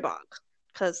Chernabog,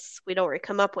 because we'd already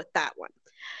come up with that one."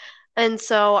 And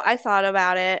so I thought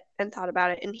about it and thought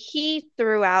about it, and he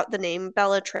threw out the name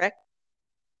Bellatrix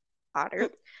Potter.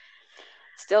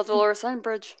 Still Dolores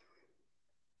Umbridge.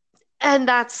 And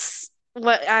that's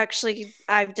what actually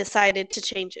I've decided to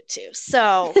change it to.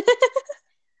 So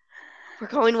we're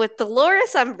going with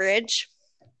Dolores Umbridge.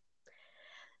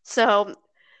 So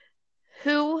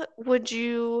who do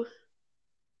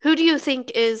you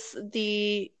think is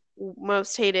the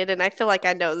most hated? And I feel like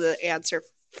I know the answer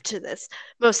to this.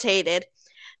 Most hated,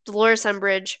 Dolores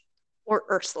Umbridge or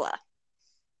Ursula?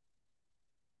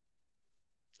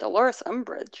 Dolores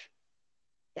Umbridge.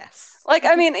 Yes. Like,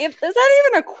 I mean, is that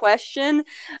even a question?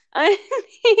 I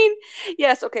mean,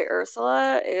 yes, okay,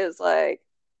 Ursula is like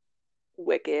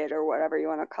wicked or whatever you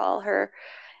want to call her,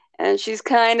 and she's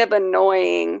kind of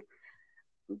annoying,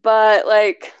 but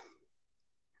like,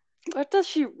 what does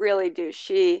she really do?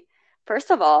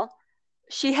 First of all,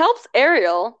 she helps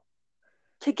Ariel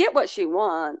to get what she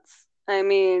wants. I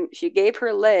mean, she gave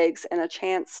her legs and a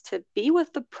chance to be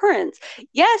with the prince.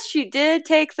 Yes, she did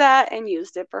take that and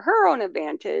used it for her own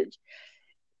advantage.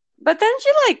 But then she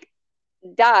like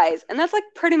dies, and that's like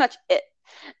pretty much it.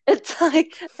 It's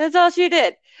like that's all she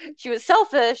did. She was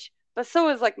selfish, but so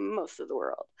was like most of the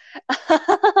world.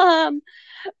 um,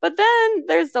 but then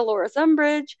there's Dolores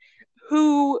Umbridge,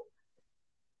 who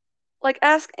like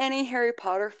ask any Harry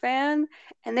Potter fan,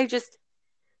 and they just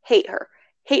hate her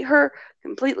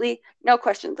completely, no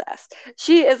questions asked.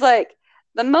 She is like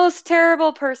the most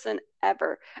terrible person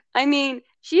ever. I mean,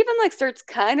 she even like starts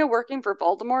kind of working for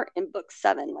Voldemort in book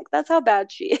 7. Like that's how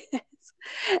bad she is.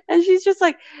 And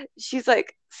she's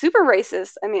like super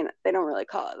racist. I mean, they don't really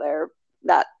call it there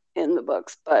that in the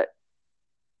books, but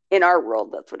in our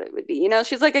world that's what it would be.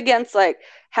 She's like against like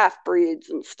half breeds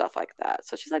and stuff like that.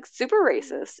 So she's like super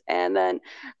racist, and then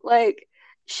like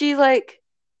she like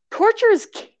tortures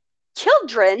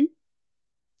children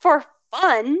for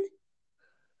fun.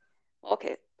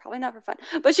 Okay, probably not for fun,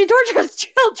 but she tortures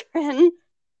children,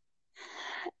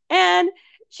 and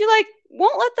she like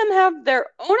won't let them have their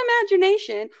own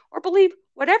imagination or believe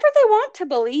whatever they want to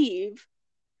believe.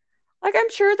 Like I'm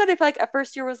sure that if like a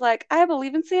first year was like, I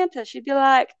believe in Santa, she'd be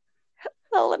like,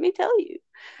 well, let me tell you.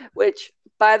 Which,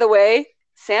 by the way,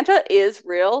 Santa is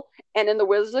real. And in the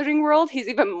wizarding world, he's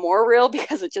even more real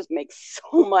because it just makes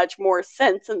so much more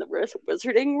sense in the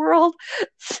wizarding world.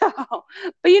 So,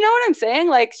 but you know what I'm saying?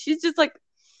 Like, she's just like,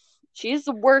 she's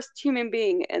the worst human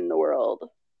being in the world.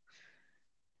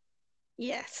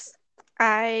 Yes,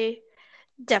 I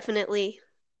definitely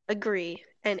agree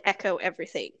and echo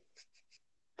everything.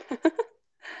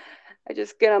 I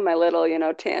just get on my little,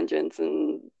 tangents,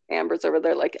 and Amber's over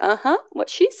there like, what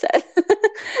she said.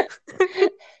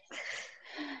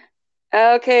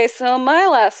 Okay, so my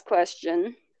last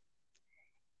question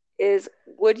is,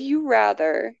 would you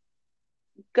rather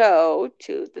go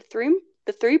to the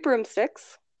three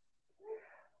broomsticks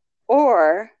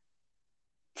or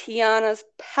Tiana's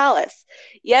palace?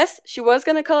 Yes, she was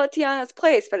going to call it Tiana's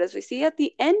place, but as we see at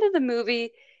the end of the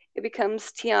movie, it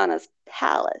becomes Tiana's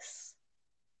palace.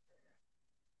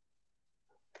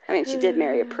 I mean, she did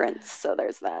marry a prince, so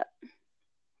there's that.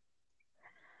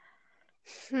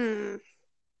 Hmm.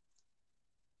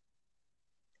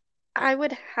 I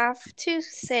would have to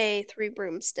say Three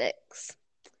Broomsticks.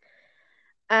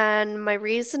 And my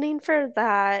reasoning for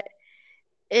that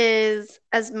is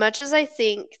as much as I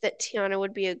think that Tiana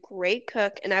would be a great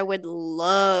cook and I would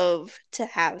love to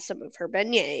have some of her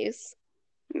beignets,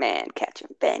 Man,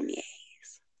 catching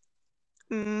beignets.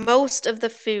 most of the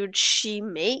food she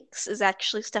makes is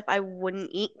actually stuff I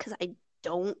wouldn't eat because I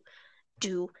don't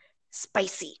do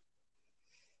spicy.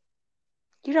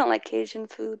 You don't like Cajun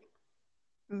food?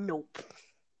 Nope.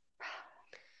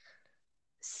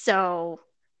 So,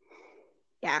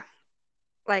 yeah,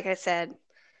 like I said,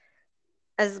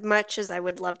 as much as I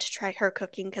would love to try her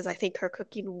cooking because I think her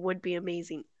cooking would be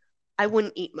amazing, I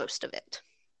wouldn't eat most of it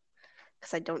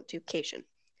because I don't do Cajun.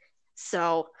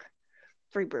 So,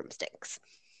 Three Broomsticks.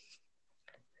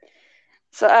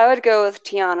 So I would go with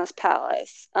Tiana's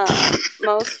palace.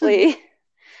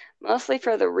 Mostly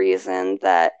for the reason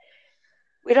that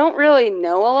we don't really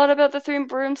know a lot about the three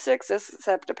broomsticks,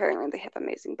 except apparently they have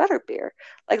amazing butterbeer.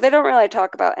 Like they don't really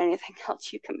talk about anything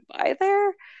else you can buy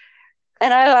there.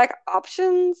 And I like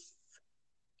options,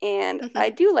 and I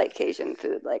do like Cajun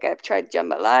food. Like I've tried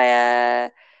jambalaya,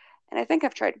 and I think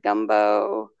I've tried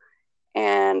gumbo,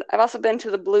 and I've also been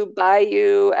to the Blue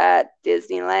Bayou at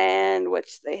Disneyland,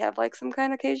 which they have like some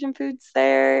kind of Cajun foods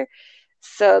there.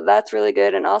 So that's really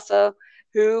good. And also,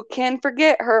 who can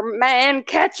forget her man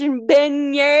catching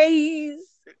beignets?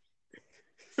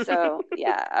 So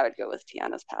yeah, I would go with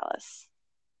Tiana's Palace.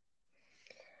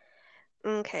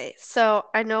 Okay, so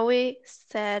I know we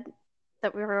said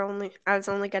that I was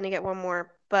only going to get one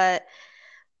more, but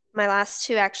my last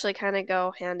two actually kind of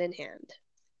go hand in hand.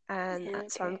 And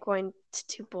so I'm Okay. going to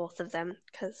do both of them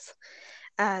because,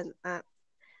 um, uh,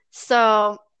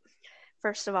 so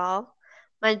first of all,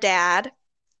 my dad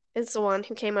is the one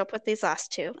who came up with these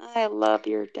last two. I love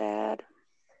your dad.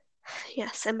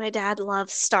 Yes, and my dad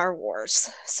loves Star Wars.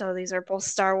 So these are both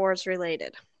Star Wars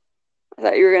related. I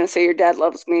thought you were going to say your dad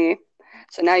loves me.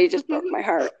 So now you just broke my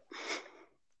heart.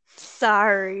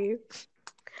 Sorry.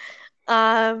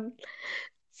 Um,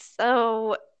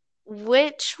 so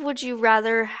which would you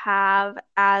rather have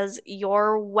as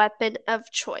your weapon of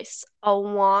choice? A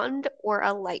wand or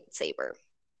a lightsaber?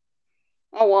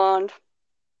 A wand.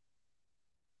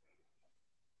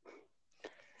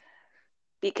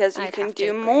 Because you I'd can have to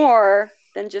do agree. more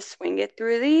than just swing it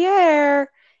through the air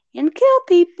and kill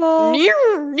people.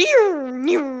 New, new,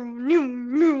 new,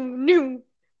 new, new.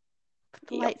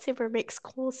 The Yep. lightsaber makes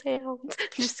cool sounds.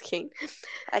 Just kidding.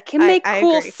 I can make I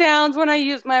cool agree. sounds when I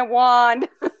use my wand.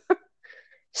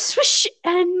 Swish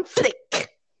and flick.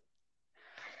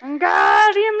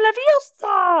 Wingardium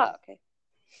Leviosa! Okay.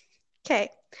 Okay.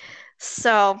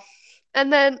 So,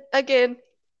 and then again,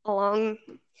 along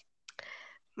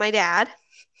my dad,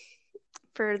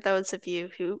 for those of you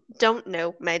who don't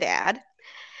know my dad,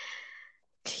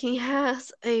 he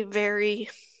has a very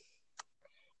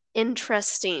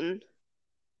interesting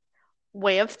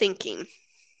way of thinking.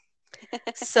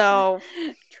 So,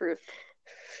 Truth.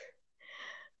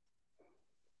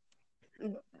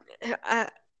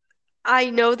 I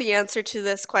know the answer to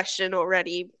this question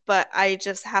already, but I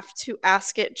just have to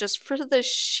ask it just for the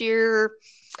sheer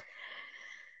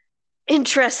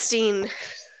interestingness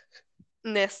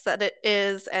that it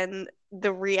is and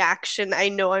the reaction I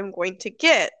know I'm going to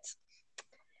get.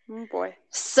 Oh boy.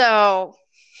 So,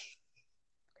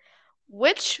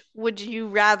 which would you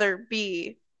rather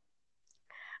be?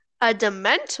 A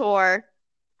Dementor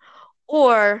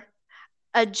or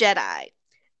a Jedi?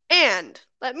 And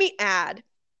let me add,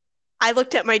 I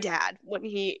looked at my dad when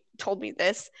he told me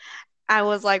this. I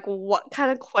was like, what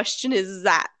kind of question is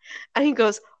that? And he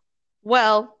goes,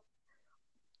 well,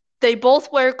 they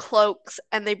both wear cloaks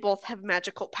and they both have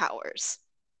magical powers.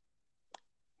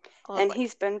 And like,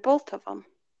 he's been both of them.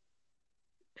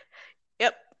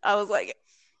 Yep. I was like,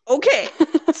 okay.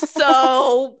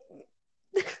 So,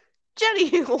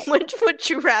 Jenny, which would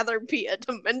you rather be, a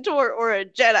Dementor or a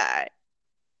Jedi?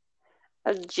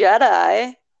 A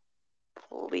Jedi?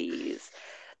 Please.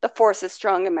 The Force is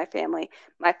strong in my family.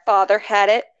 My father had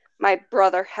it. My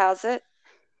brother has it.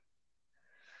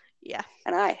 Yeah.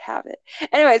 And I have it.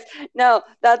 Anyways, no,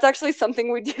 that's actually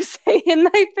something we do say in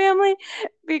my family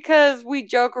because we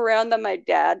joke around that my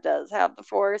dad does have the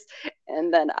Force,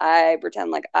 and then I pretend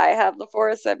like I have the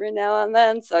Force every now and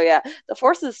then. So yeah, the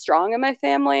Force is strong in my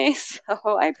family, so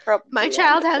I probably My am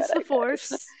child the has the Jedi, guys.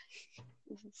 Force.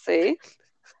 See?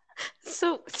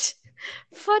 So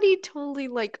funny, totally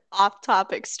like off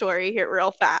topic story here, real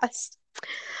fast.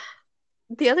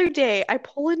 The other day, I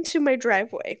pull into my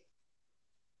driveway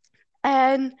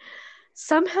and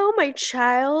somehow my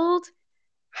child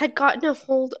had gotten a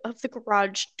hold of the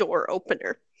garage door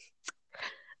opener.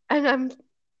 And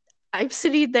I'm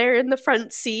sitting there in the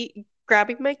front seat,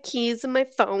 grabbing my keys and my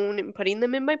phone and putting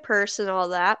them in my purse and all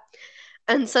that.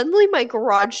 And suddenly my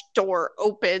garage door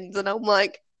opens and I'm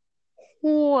like,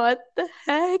 what the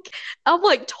heck? I'm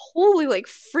like totally like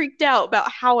freaked out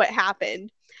about how it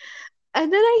happened.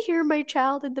 And then I hear my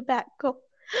child in the back go,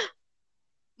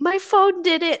 my phone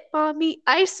did it, mommy.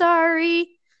 I'm sorry.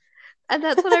 And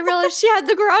that's when I realized she had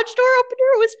the garage door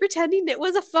opener, was pretending it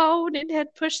was a phone and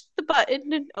had pushed the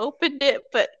button and opened it.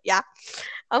 But yeah,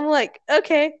 I'm like,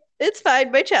 okay, it's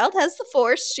fine. My child has the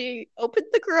Force. She opened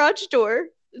the garage door.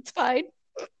 It's fine.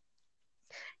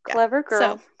 Clever girl.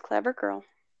 So, Clever girl.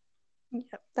 yeah,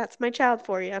 that's my child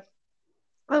for you.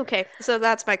 Okay, so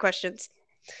that's my questions.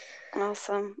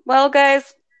 Awesome. Well,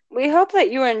 guys, we hope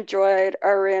that you enjoyed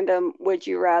our random Would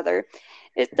You Rather.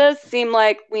 It does seem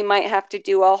like we might have to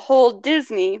do a whole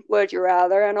Disney Would You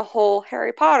Rather and a whole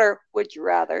Harry Potter Would You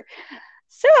Rather.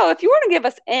 So, if you want to give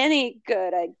us any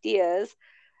good ideas,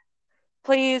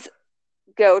 please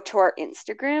go to our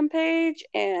Instagram page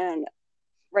and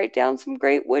write down some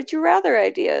great Would You Rather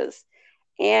ideas.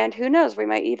 And who knows, we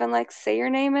might even like say your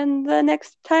name in the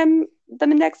next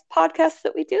podcast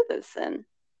that we do this in.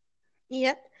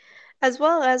 Yep. As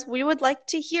well as we would like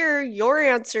to hear your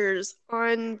answers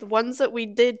on the ones that we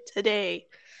did today.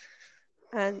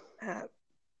 And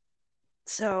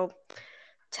so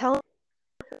tell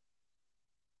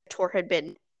tour had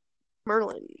been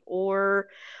Merlin, or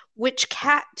which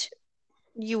cat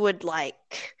you would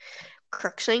like,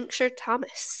 Crookshanks or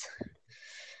Thomas.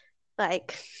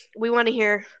 Like, we want to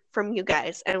hear from you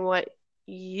guys and what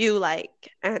you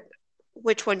like and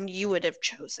which one you would have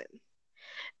chosen.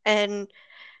 And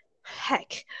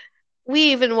heck,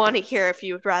 we even want to hear if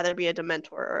you would rather be a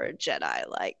Dementor or a Jedi.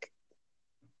 Like,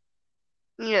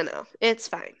 it's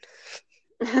fine.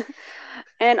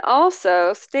 And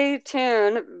also, stay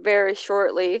tuned very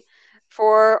shortly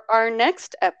for our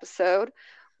next episode,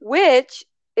 which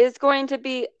is going to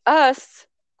be us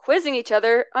quizzing each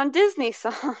other on Disney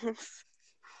songs.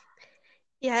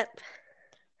 Yep.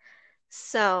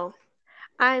 So,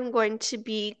 I'm going to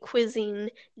be quizzing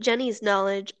Jenny's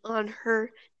knowledge on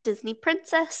her Disney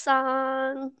princess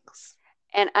songs.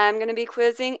 And I'm going to be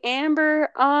quizzing Amber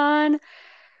on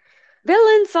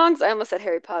villain songs. I almost said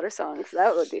Harry Potter songs.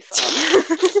 That would be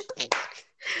fun.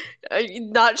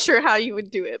 I'm not sure how you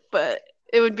would do it, but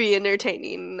it would be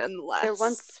entertaining nonetheless. There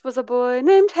once was a boy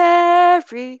named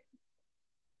Harry.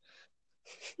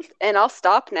 And I'll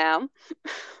stop now.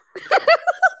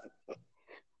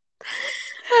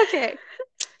 Okay.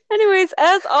 Anyways,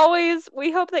 as always,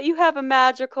 we hope that you have a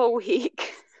magical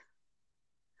week.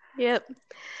 Yep.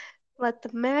 Let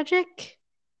the magic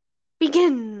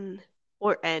begin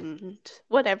or end,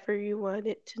 whatever you want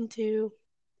it to do.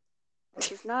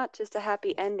 Which is not just a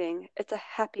happy ending, it's a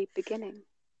happy beginning.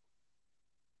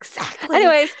 Exactly.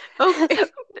 Anyways, Okay. peace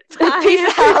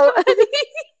Bye, out. everybody.